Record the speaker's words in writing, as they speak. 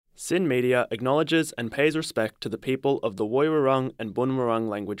Sin Media acknowledges and pays respect to the people of the Woiwurrung and Bunwurrung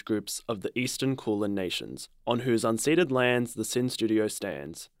language groups of the Eastern Kulin Nations, on whose unceded lands the Sin Studio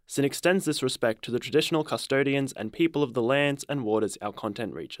stands. Sin extends this respect to the traditional custodians and people of the lands and waters our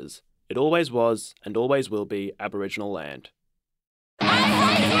content reaches. It always was, and always will be, Aboriginal land.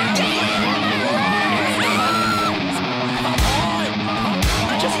 I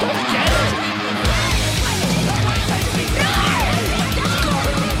just don't get it!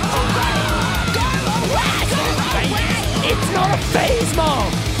 It's not a phase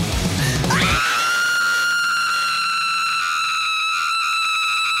mob!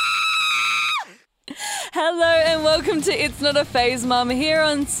 Hello and welcome to It's Not a Phase Mum here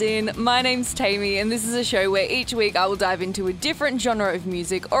on Sin. My name's Tammy and this is a show where each week I will dive into a different genre of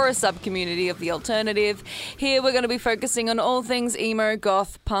music or a sub-community of the alternative. Here we're going to be focusing on all things emo,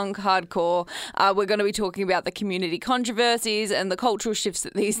 goth, punk, hardcore. We're going to be talking about the community controversies and the cultural shifts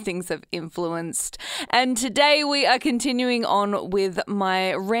that these things have influenced. And today we are continuing on with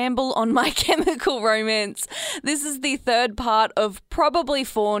my ramble on My Chemical Romance. This is the third part of probably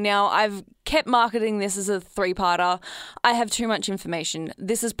 4 now. I've kept marketing this as a 3-parter. I have too much information.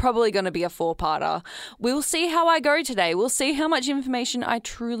 This is probably going to be a 4-parter. We'll see how I go today. We'll see how much information I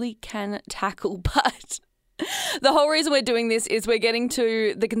truly can tackle. But the whole reason we're doing this is we're getting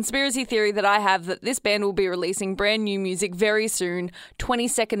to the conspiracy theory that I have that this band will be releasing brand new music very soon,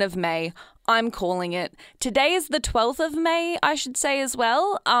 22nd of May. I'm calling it. Today is the 12th of May, I should say as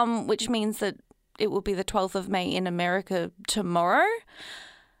well, which means that it will be the 12th of May in America tomorrow.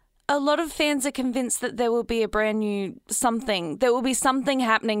 A lot of fans are convinced that there will be a brand new something. There will be something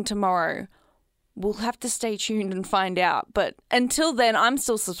happening tomorrow. We'll have to stay tuned and find out. But until then, I'm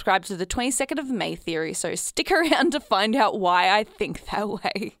still subscribed to the 22nd of May theory, so stick around to find out why I think that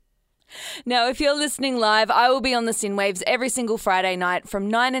way. Now, if you're listening live, I will be on the Sin Waves every single Friday night from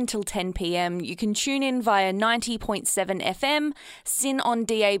 9 until 10 p.m. You can tune in via 90.7 FM, Sin on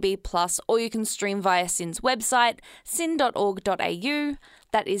DAB+, or you can stream via Sin's website, sin.org.au.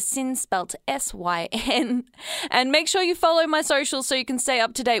 That is Sin spelt S-Y-N. And make sure you follow my socials so you can stay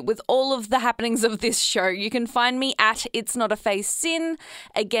up to date with all of the happenings of this show. You can find me at It's Not a Face Sin.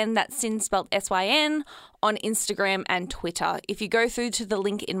 Again, that's Sin spelt S-Y-N on Instagram and Twitter. If you go through to the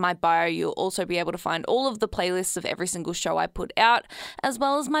link in my bio, you'll also be able to find all of the playlists of every single show I put out, as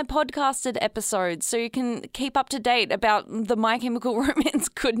well as my podcasted episodes, so you can keep up to date about the My Chemical Romance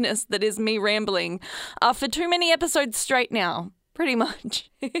goodness that is me rambling for too many episodes straight now. Pretty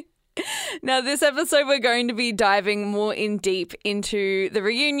much. Now, this episode, we're going to be diving more in deep into the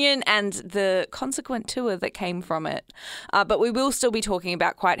reunion and the consequent tour that came from it. But we will still be talking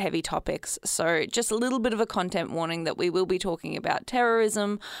about quite heavy topics. So just a little bit of a content warning that we will be talking about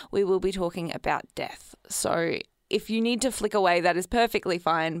terrorism. We will be talking about death. So if you need to flick away, that is perfectly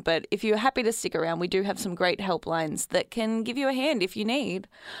fine. But if you're happy to stick around, we do have some great helplines that can give you a hand if you need.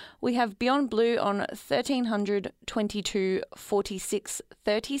 We have Beyond Blue on 1300 22 46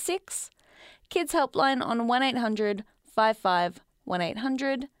 36, Kids Helpline on 1800 55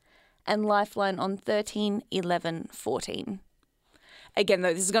 1800, and Lifeline on 13 11 14. Again,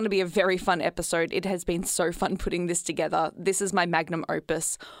 though, this is going to be a very fun episode. It has been so fun putting this together. This is my magnum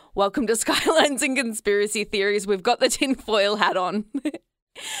opus. Welcome to Skylines and Conspiracy Theories. We've got the tinfoil hat on.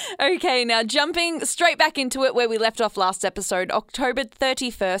 Okay, now jumping straight back into it where we left off last episode, October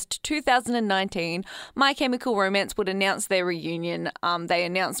 31st, 2019, My Chemical Romance would announce their reunion. They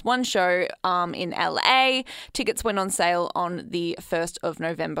announced one show in LA. Tickets went on sale on the 1st of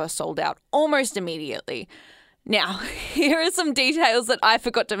November, sold out almost immediately. Now, here are some details that I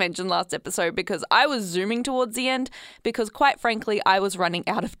forgot to mention last episode because I was zooming towards the end because, quite frankly, I was running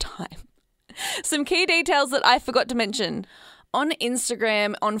out of time. Some key details that I forgot to mention. On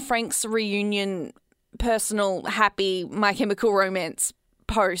Instagram, on Frank's reunion personal happy My Chemical Romance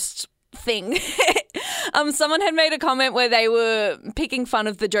post thing, someone had made a comment where they were picking fun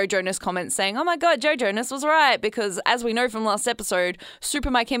of the Joe Jonas comment saying, oh my God, Joe Jonas was right because, as we know from last episode, super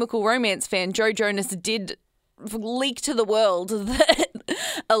My Chemical Romance fan Joe Jonas did leak to the world that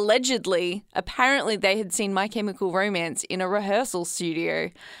apparently they had seen My Chemical Romance in a rehearsal studio.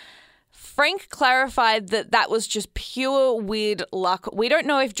 Frank clarified that that was just pure weird luck. We don't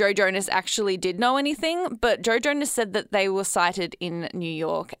know if Joe Jonas actually did know anything, but Joe Jonas said that they were sighted in New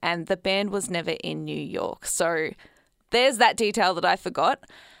York and the band was never in New York. So there's that detail that I forgot.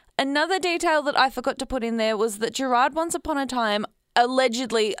 Another detail that I forgot to put in there was that Gerard once upon a time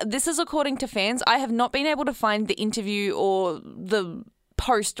allegedly, this is according to fans, I have not been able to find the interview or the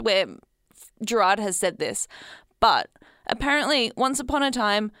post where Gerard has said this, but apparently once upon a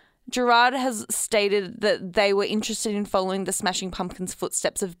time Gerard has stated that they were interested in following the Smashing Pumpkins'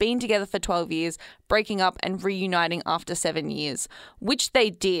 footsteps of being together for 12 years, breaking up and reuniting after 7 years, which they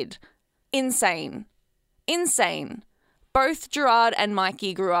did. Insane. Both Gerard and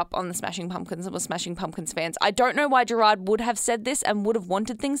Mikey grew up on the Smashing Pumpkins and were Smashing Pumpkins fans. I don't know why Gerard would have said this and would have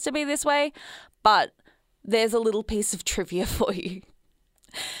wanted things to be this way, but there's a little piece of trivia for you.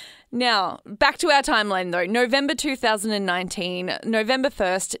 Now, back to our timeline though. November 2019, November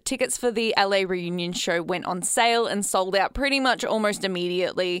 1st, tickets for the LA reunion show went on sale and sold out pretty much almost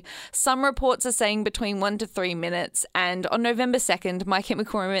immediately. Some reports are saying between 1 to 3 minutes. And on November 2nd, My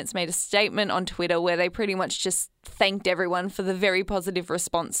Chemical Romance made a statement on Twitter where they pretty much just thanked everyone for the very positive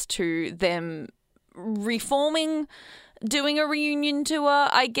response to them reforming, doing a reunion tour,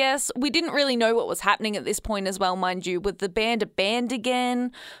 I guess. We didn't really know what was happening at this point as well, mind you. Was the band a band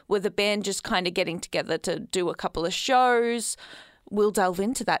again? Were the band just kind of getting together to do a couple of shows? We'll delve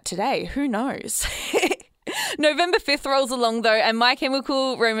into that today. Who knows? November 5th rolls along though, and My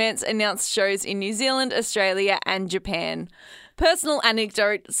Chemical Romance announced shows in New Zealand, Australia and Japan. Personal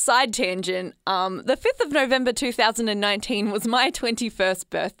anecdote, side tangent, the 5th of November 2019 was my 21st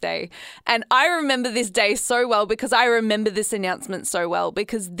birthday. And I remember this day so well because I remember this announcement so well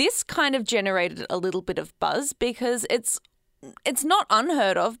because this kind of generated a little bit of buzz because it's not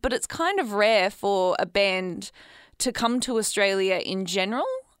unheard of, but it's kind of rare for a band to come to Australia in general,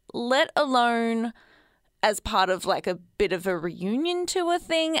 let alone as part of like a bit of a reunion tour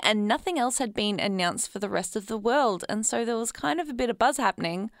thing, and nothing else had been announced for the rest of the world. And so there was kind of a bit of buzz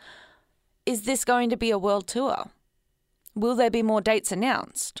happening. Is this going to be a world tour? Will there be more dates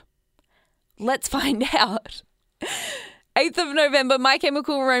announced? Let's find out. 8th of November, My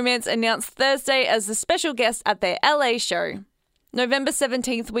Chemical Romance announced Thursday as the special guest at their LA show. November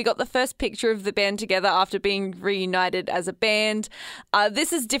 17th, we got the first picture of the band together after being reunited as a band.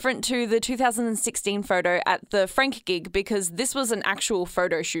 This is different to the 2016 photo at the Frank gig because this was an actual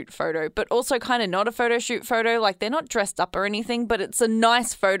photo shoot photo, but also kind of not a photo shoot photo. Like, they're not dressed up or anything, but it's a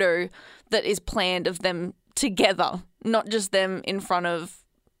nice photo that is planned of them together, not just them in front of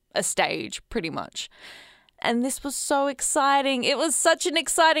a stage, pretty much. And this was so exciting. It was such an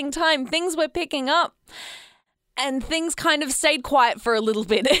exciting time. Things were picking up. And things kind of stayed quiet for a little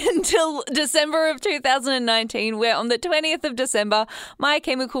bit until December of 2019, where on the 20th of December, My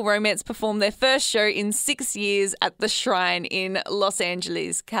Chemical Romance performed their first show in 6 years at the Shrine in Los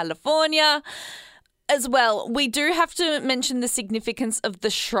Angeles, California. As well, we do have to mention the significance of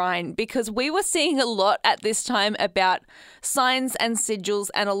the Shrine because we were seeing a lot at this time about signs and sigils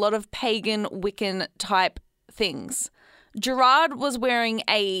and a lot of pagan Wiccan type things. Gerard was wearing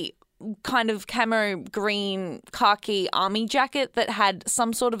a kind of camo green khaki army jacket that had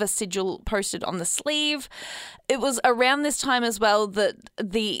some sort of a sigil posted on the sleeve. It was around this time as well that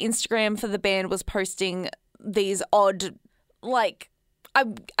the Instagram for the band was posting these odd,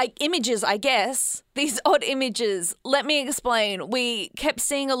 images, I guess. These odd images. Let me explain. We kept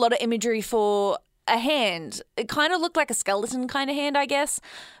seeing a lot of imagery for a hand. It kind of looked like a skeleton kind of hand, I guess,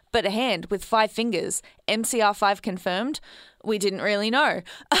 but a hand with 5 fingers. MCR5 confirmed. We didn't really know.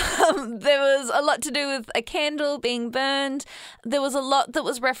 There was a lot to do with a candle being burned. There was a lot that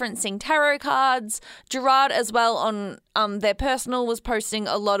was referencing tarot cards. Gerard as well on their personal was posting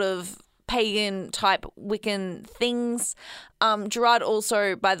a lot of pagan type Wiccan things. Gerard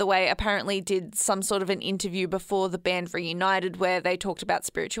also, by the way, apparently did some sort of an interview before the band reunited where they talked about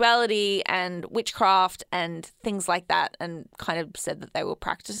spirituality and witchcraft and things like that and kind of said that they were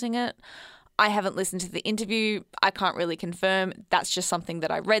practicing it. I haven't listened to the interview. I can't really confirm. That's just something that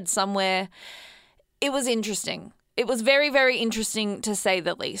I read somewhere. It was interesting. It was very, very interesting to say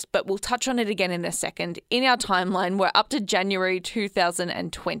the least, but we'll touch on it again in a second. In our timeline, we're up to January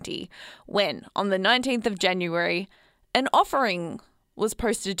 2020 when, on the 19th of January, an offering was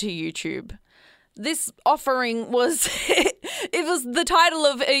posted to YouTube. This offering was, it was the title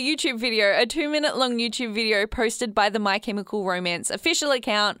of a YouTube video, a 2-minute long YouTube video posted by the My Chemical Romance official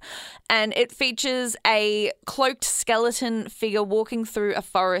account, and it features a cloaked skeleton figure walking through a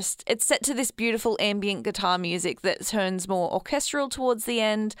forest. It's set to this beautiful ambient guitar music that turns more orchestral towards the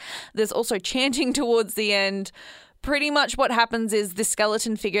end. There's also chanting towards the end. Pretty much what happens is the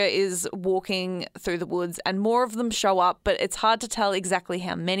skeleton figure is walking through the woods and more of them show up, but it's hard to tell exactly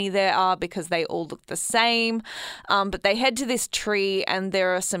how many there are because they all look the same. But they head to this tree and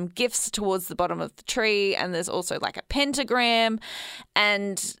there are some gifts towards the bottom of the tree and there's also like a pentagram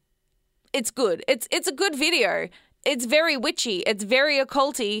and it's good. It's a good video. It's very witchy. It's very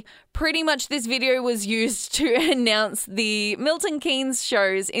occulty. Pretty much this video was used to announce the Milton Keynes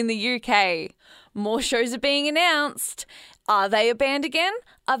shows in the UK. More shows are being announced. Are they a band again?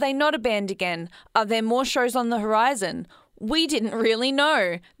 Are they not a band again? Are there more shows on the horizon? We didn't really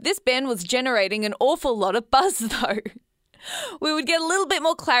know. This band was generating an awful lot of buzz though. We would get a little bit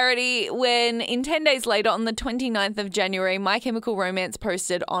more clarity when, in 10 days later, on the 29th of January, My Chemical Romance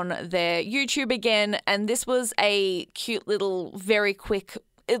posted on their YouTube again, and this was a cute little, very quick,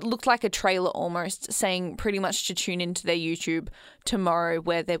 it looked like a trailer almost, saying pretty much to tune into their YouTube tomorrow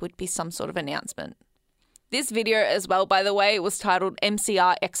where there would be some sort of announcement. This video as well, by the way, was titled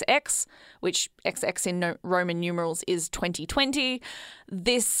MCRXX, which XX in Roman numerals is 2020.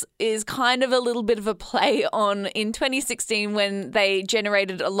 This is kind of a little bit of a play on in 2016 when they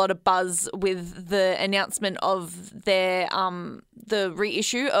generated a lot of buzz with the announcement of their the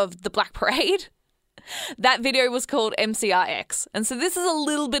reissue of the Black Parade. That video was called MCRX. And so this is a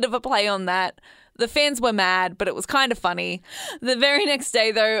little bit of a play on that. The fans were mad, but it was kind of funny. The very next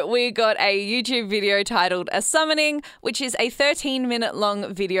day, though, we got a YouTube video titled A Summoning, which is a 13-minute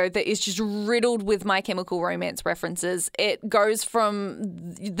long video that is just riddled with My Chemical Romance references. It goes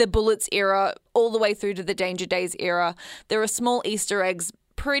from the Bullets era all the way through to the Danger Days era. There are small Easter eggs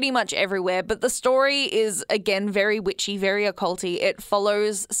pretty much everywhere, but the story is, again, very witchy, very occulty. It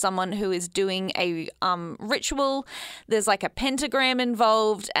follows someone who is doing a ritual. There's like a pentagram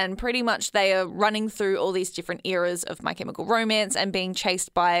involved, and pretty much they are running through all these different eras of My Chemical Romance and being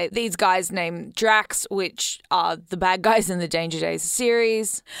chased by these guys named Drax, which are the bad guys in the Danger Days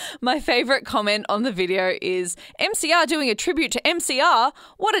series. My favorite comment on the video is, MCR doing a tribute to MCR?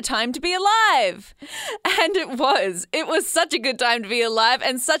 What a time to be alive! And it was. It was such a good time to be alive,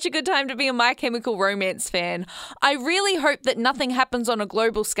 and such a good time to be a My Chemical Romance fan. I really hope that nothing happens on a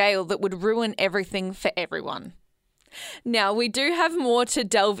global scale that would ruin everything for everyone. Now, we do have more to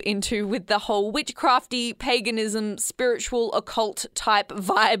delve into with the whole witchcrafty, paganism, spiritual, occult type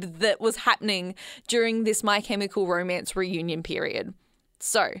vibe that was happening during this My Chemical Romance reunion period.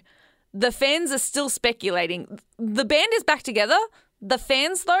 So, the fans are still speculating. The band is back together. The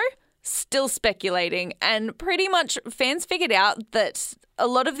fans, though, still speculating, and pretty much fans figured out that a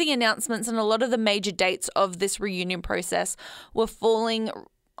lot of the announcements and a lot of the major dates of this reunion process were falling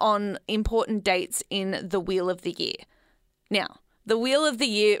on important dates in the Wheel of the Year. Now, the Wheel of the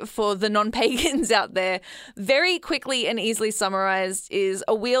Year, for the non-pagans out there, very quickly and easily summarized, is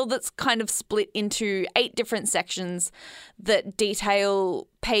a wheel that's kind of split into 8 different sections that detail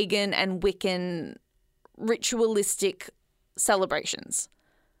pagan and Wiccan ritualistic celebrations.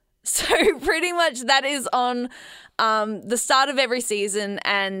 So pretty much that is on the start of every season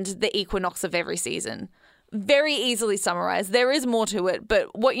and the equinox of every season. Very easily summarized. There is more to it,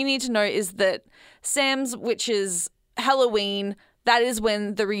 but what you need to know is that Sam's, which is Halloween, that is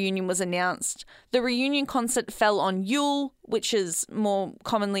when the reunion was announced. The reunion concert fell on Yule, which is more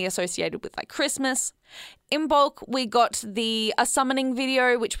commonly associated with like Christmas. In bulk, we got the A Summoning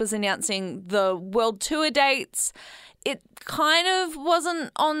video, which was announcing the world tour dates. It kind of wasn't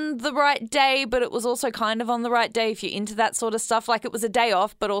on the right day, but it was also kind of on the right day if you're into that sort of stuff. Like, it was a day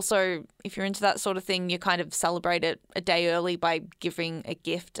off, but also if you're into that sort of thing, you kind of celebrate it a day early by giving a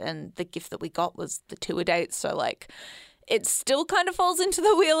gift. And the gift that we got was the tour dates. So, like, it still kind of falls into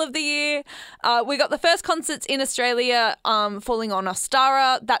the Wheel of the Year. We got the first concerts in Australia falling on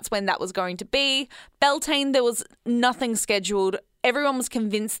Ostara. That's when that was going to be. Beltane, there was nothing scheduled. Everyone was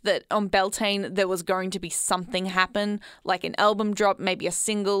convinced that on Beltane there was going to be something happen, like an album drop, maybe a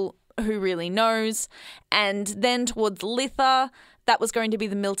single, who really knows. And then towards Litha, that was going to be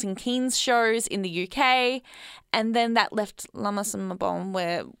the Milton Keynes shows in the UK. And then that left Lamas and Mabon,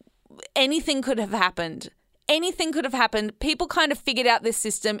 where anything could have happened. Anything could have happened. People kind of figured out this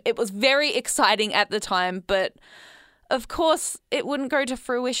system. It was very exciting at the time, but of course it wouldn't go to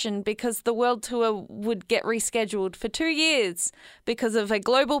fruition because the world tour would get rescheduled for 2 years because of a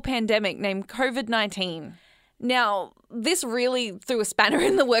global pandemic named COVID-19. Now, this really threw a spanner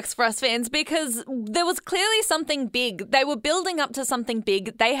in the works for us fans because there was clearly something big. They were building up to something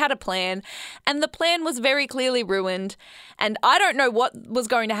big. They had a plan, and the plan was very clearly ruined. And I don't know what was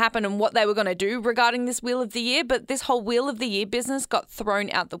going to happen and what they were going to do regarding this Wheel of the Year, but this whole Wheel of the Year business got thrown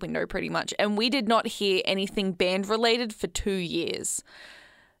out the window pretty much, and we did not hear anything band-related for 2 years.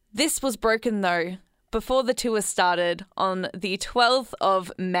 This was broken, though, before the tour started on the 12th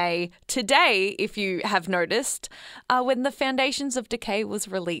of May, today, if you have noticed, when The Foundations of Decay was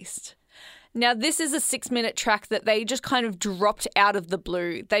released. Now, this is a 6-minute track that they just kind of dropped out of the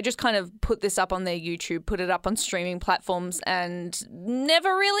blue. They just kind of put this up on their YouTube, put it up on streaming platforms, and never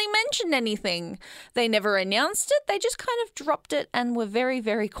really mentioned anything. They never announced it. They just kind of dropped it and were very,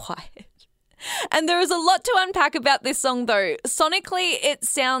 very quiet. And there is a lot to unpack about this song, though. Sonically, it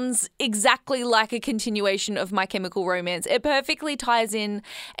sounds exactly like a continuation of My Chemical Romance. It perfectly ties in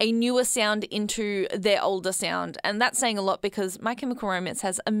a newer sound into their older sound. And that's saying a lot because My Chemical Romance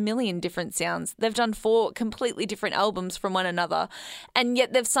has a million different sounds. They've done 4 completely different albums from one another. And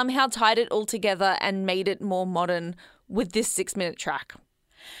yet they've somehow tied it all together and made it more modern with this 6-minute track.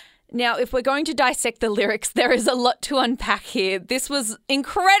 Now, if we're going to dissect the lyrics, there is a lot to unpack here. This was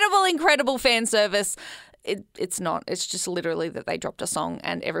incredible fan service. It's not. It's just literally that they dropped a song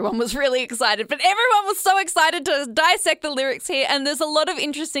and everyone was really excited. But everyone was so excited to dissect the lyrics here, and there's a lot of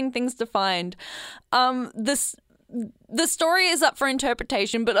interesting things to find. The story is up for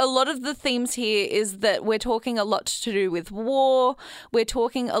interpretation, but a lot of the themes here is that we're talking a lot to do with war. We're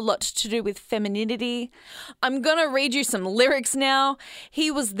talking a lot to do with femininity. I'm going to read you some lyrics now.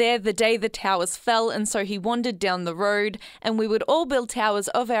 He was there the day the towers fell, and so he wandered down the road, and we would all build towers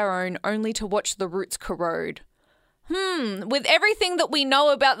of our own only to watch the roots corrode. With everything that we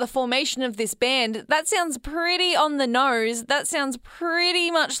know about the formation of this band, that sounds pretty on the nose. That sounds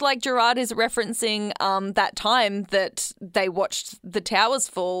pretty much like Gerard is referencing that time that they watched the towers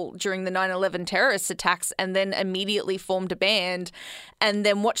fall during the 9/11 terrorist attacks and then immediately formed a band and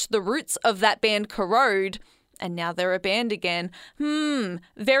then watched the roots of that band corrode, and now they're a band again.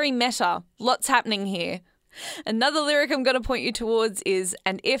 Very meta. Lots happening here. Another lyric I'm going to point you towards is,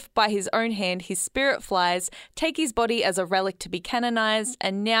 and if by his own hand his spirit flies, take his body as a relic to be canonized,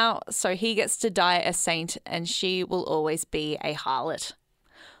 and now so he gets to die a saint and she will always be a harlot.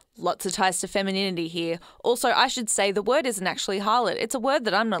 Lots of ties to femininity here. Also, I should say the word isn't actually harlot. It's a word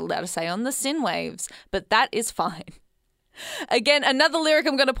that I'm not allowed to say on the Synwaves, but that is fine. Again, another lyric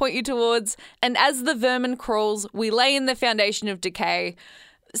I'm going to point you towards, and as the vermin crawls, we lay in the foundation of decay.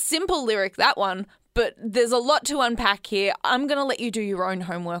 Simple lyric, that one. But there's a lot to unpack here. I'm going to let you do your own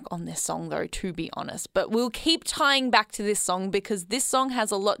homework on this song, though, to be honest. But we'll keep tying back to this song because this song has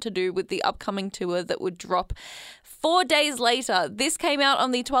a lot to do with the upcoming tour that would drop 4 days later. This came out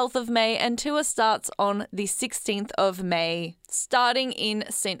on the 12th of May and tour starts on the 16th of May, starting in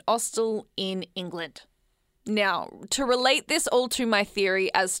St. Austell in England. Now, to relate this all to my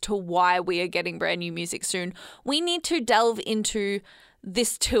theory as to why we are getting brand new music soon, we need to delve into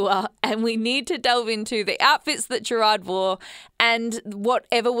this tour and we need to delve into the outfits that Gerard wore and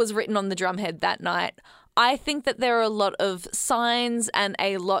whatever was written on the drumhead that night. I think that there are a lot of signs and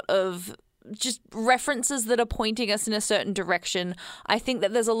a lot of just references that are pointing us in a certain direction. I think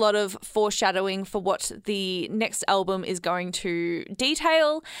that there's a lot of foreshadowing for what the next album is going to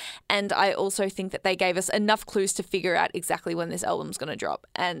detail, and I also think that they gave us enough clues to figure out exactly when this album's going to drop,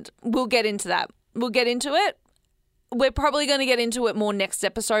 and we'll get into that. We'll get into it. We're probably going to get into it more next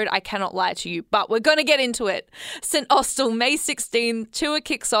episode. I cannot lie to you, but we're going to get into it. St. Austell, May 16th, tour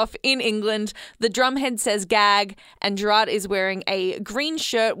kicks off in England. The drumhead says gag, and Gerard is wearing a green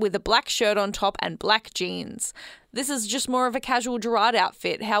shirt with a black shirt on top and black jeans. This is just more of a casual Gerard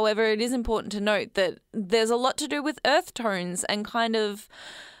outfit. However, it is important to note that there's a lot to do with earth tones and kind of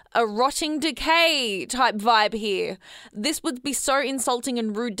a rotting decay type vibe here. This would be so insulting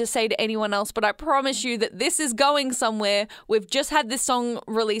and rude to say to anyone else, but I promise you that this is going somewhere. We've just had this song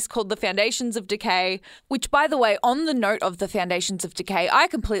released called The Foundations of Decay, which, by the way, on the note of The Foundations of Decay, I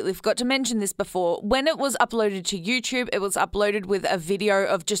completely forgot to mention this before. When it was uploaded to YouTube, it was uploaded with a video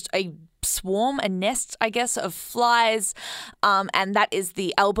of just a swarm, a nest, I guess, of flies, and that is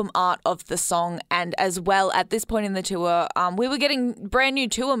the album art of the song. And as well, at this point in the tour, we were getting brand new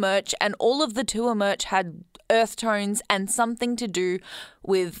tour merch, and all of the tour merch had earth tones and something to do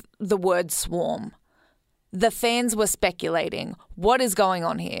with the word swarm. The fans were speculating, what is going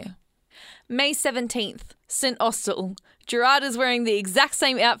on here? May 17th, St. Austell. Gerard is wearing the exact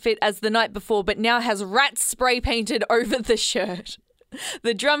same outfit as the night before, but now has rats spray painted over the shirt.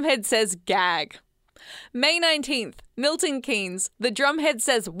 The drumhead says gag. May 19th, Milton Keynes. The drumhead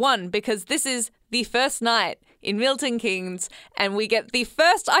says 1 because this is the first night in Milton Keynes, and we get the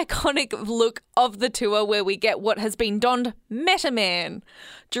first iconic look of the tour where we get what has been donned Meta Man.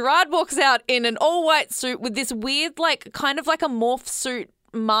 Gerard walks out in an all-white suit with this weird, kind of like a morph suit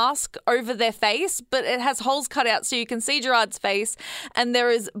mask over their face, but it has holes cut out so you can see Gerard's face, and there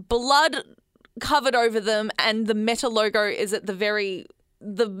is blood covered over them, and the Meta logo is at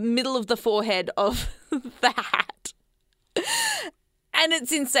the middle of the forehead of the hat. And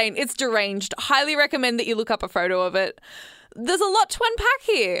it's insane. It's deranged. Highly recommend that you look up a photo of it. There's a lot to unpack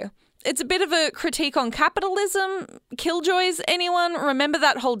here. It's a bit of a critique on capitalism. Killjoys, anyone? Remember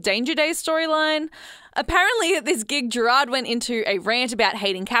that whole Danger Days storyline? Apparently at this gig, Gerard went into a rant about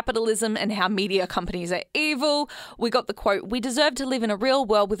hating capitalism and how media companies are evil. We got the quote, "We deserve to live in a real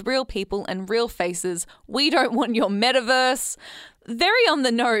world with real people and real faces. We don't want your metaverse." Very on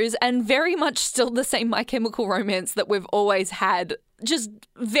the nose and very much still the same My Chemical Romance that we've always had. Just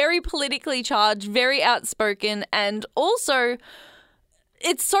very politically charged, very outspoken, and also...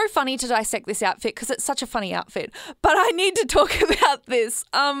 It's so funny to dissect this outfit because it's such a funny outfit. But I need to talk about this.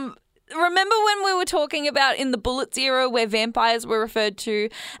 Remember when we were talking about in the Bullets era where vampires were referred to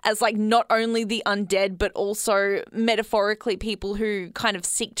as like not only the undead but also metaphorically people who kind of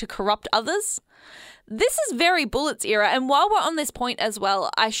seek to corrupt others? This is very Bullets era, and while we're on this point as well,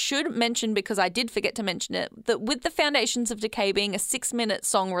 I should mention, because I did forget to mention it, that with the Foundations of Decay being a 6-minute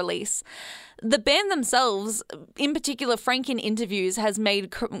song release, the band themselves, in particular Frank in interviews, has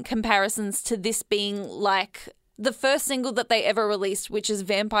made comparisons to this being like the first single that they ever released, which is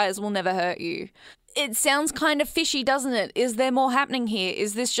Vampires Will Never Hurt You. It sounds kind of fishy, doesn't it? Is there more happening here?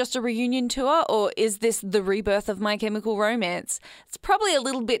 Is this just a reunion tour, or is this the rebirth of My Chemical Romance? It's probably a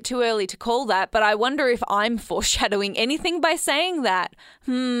little bit too early to call that, but I wonder if I'm foreshadowing anything by saying that.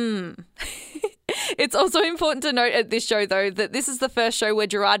 It's also important to note at this show, though, that this is the first show where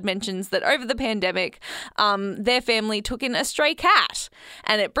Gerard mentions that over the pandemic, their family took in a stray cat,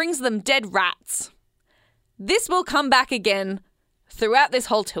 and it brings them dead rats. This will come back again throughout this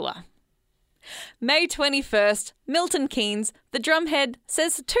whole tour. May 21st, Milton Keynes, the drumhead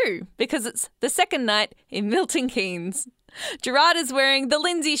says 2 because it's the second night in Milton Keynes. Gerard is wearing the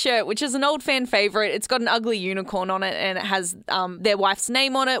Lindsay shirt, which is an old fan favourite. It's got an ugly unicorn on it and it has their wife's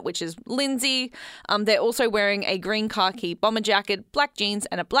name on it, which is Lindsay. They're also wearing a green khaki bomber jacket, black jeans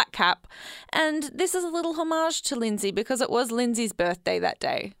and a black cap. And this is a little homage to Lindsay because it was Lindsay's birthday that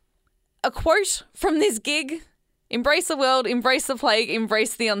day. A quote from this gig, "Embrace the world, embrace the plague,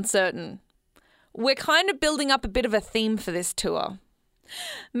 embrace the uncertain." We're kind of building up a bit of a theme for this tour.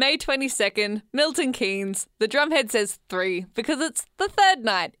 May 22nd, Milton Keynes. The drumhead says 3 because it's the third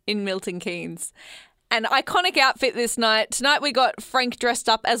night in Milton Keynes. An iconic outfit this night. Tonight we got Frank dressed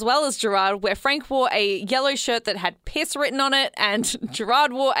up as well as Gerard, where Frank wore a yellow shirt that had piss written on it and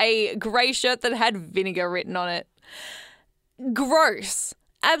Gerard wore a grey shirt that had vinegar written on it. Gross.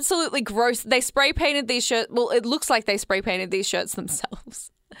 Absolutely gross. They spray painted these shirts. Well, it looks like they spray painted these shirts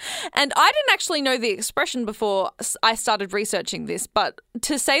themselves. And I didn't actually know the expression before I started researching this, but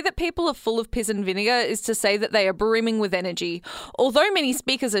to say that people are full of piss and vinegar is to say that they are brimming with energy. Although many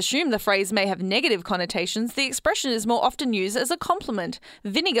speakers assume the phrase may have negative connotations, the expression is more often used as a compliment,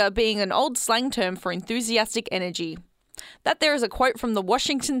 vinegar being an old slang term for enthusiastic energy. That there is a quote from the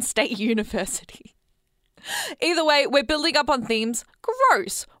Washington State University. Either way, we're building up on themes.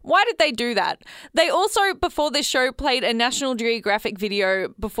 Gross. Why did they do that? They also, before this show, played a National Geographic video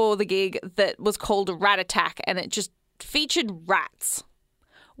before the gig that was called Rat Attack, and it just featured rats.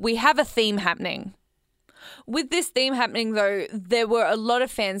 We have a theme happening. With this theme happening, though, there were a lot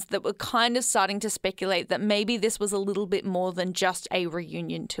of fans that were kind of starting to speculate that maybe this was a little bit more than just a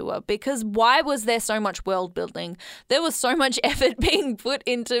reunion tour. Because why was there so much world building? There was so much effort being put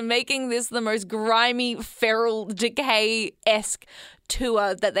into making this the most grimy, feral, Decay-esque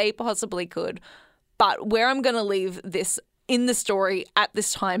tour that they possibly could. But where I'm going to leave this in the story at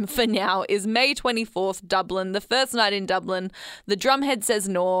this time for now is May 24th, Dublin, the first night in Dublin. The drumhead says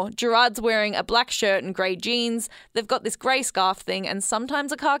no. Gerard's wearing a black shirt and grey jeans. They've got this grey scarf thing and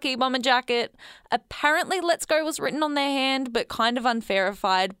sometimes a khaki bomber jacket. Apparently Let's Go was written on their hand, but kind of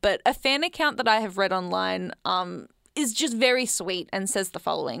unverified. But a fan account that I have read online is just very sweet and says the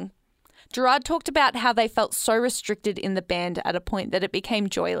following. Gerard talked about how they felt so restricted in the band at a point that it became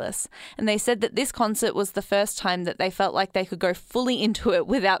joyless, and they said that this concert was the first time that they felt like they could go fully into it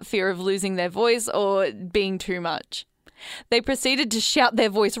without fear of losing their voice or being too much. They proceeded to shout their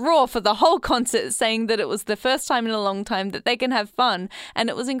voice raw for the whole concert, saying that it was the first time in a long time that they can have fun, and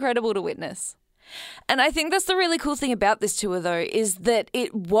it was incredible to witness. And I think that's the really cool thing about this tour, though, is that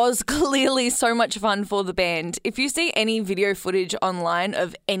it was clearly so much fun for the band. If you see any video footage online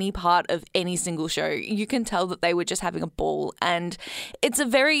of any part of any single show, you can tell that they were just having a ball. And it's a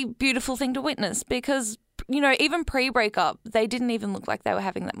very beautiful thing to witness because, you know, even pre-breakup, they didn't even look like they were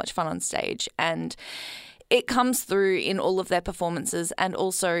having that much fun on stage. And it comes through in all of their performances. And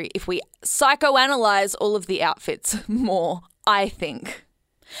also, if we psychoanalyze all of the outfits more, I think.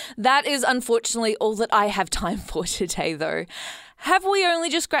 That is unfortunately all that I have time for today, though. Have we only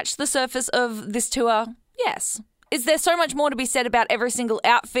just scratched the surface of this tour? Yes. Is there so much more to be said about every single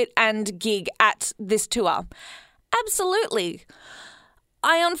outfit and gig at this tour? Absolutely.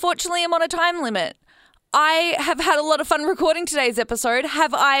 I unfortunately am on a time limit. I have had a lot of fun recording today's episode.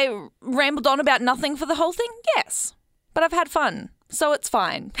 Have I rambled on about nothing for the whole thing? Yes. But I've had fun, so it's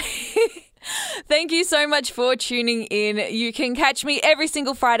fine. Thank you so much for tuning in. You can catch me every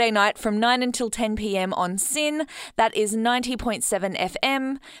single Friday night from 9 until 10 p.m. on SYN. That is 90.7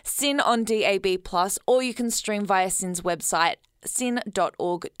 FM, SYN on DAB+, or you can stream via SYN's website,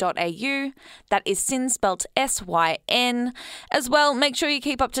 syn.org.au. That is SYN spelt SYN. As well, make sure you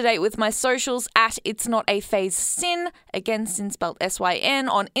keep up to date with my socials at It's Not a Phase SYN. Again, SYN spelt SYN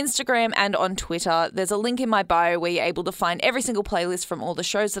on Instagram and on Twitter. There's a link in my bio where you're able to find every single playlist from all the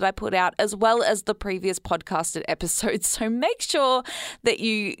shows that I put out, as well as the previous podcasted episodes. So make sure that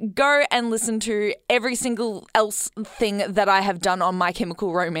you go and listen to every single else thing that I have done on My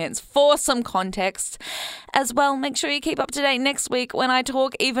Chemical Romance for some context. As well, make sure you keep up to date next week when I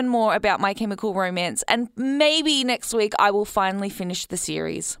talk even more about My Chemical Romance, and maybe next week I will finally finish the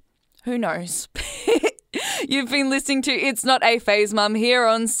series. Who knows? You've been listening to It's Not a Phase Mum here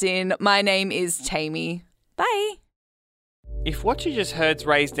on SYN. My name is Tammy. Bye. If what you just heard's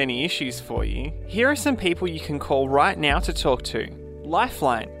raised any issues for you, here are some people you can call right now to talk to.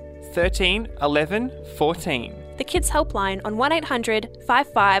 Lifeline 13 11 14. The Kids Helpline on 1800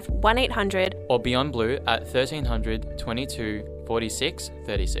 55 1800 or Beyond Blue at 1300 22 46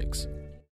 36.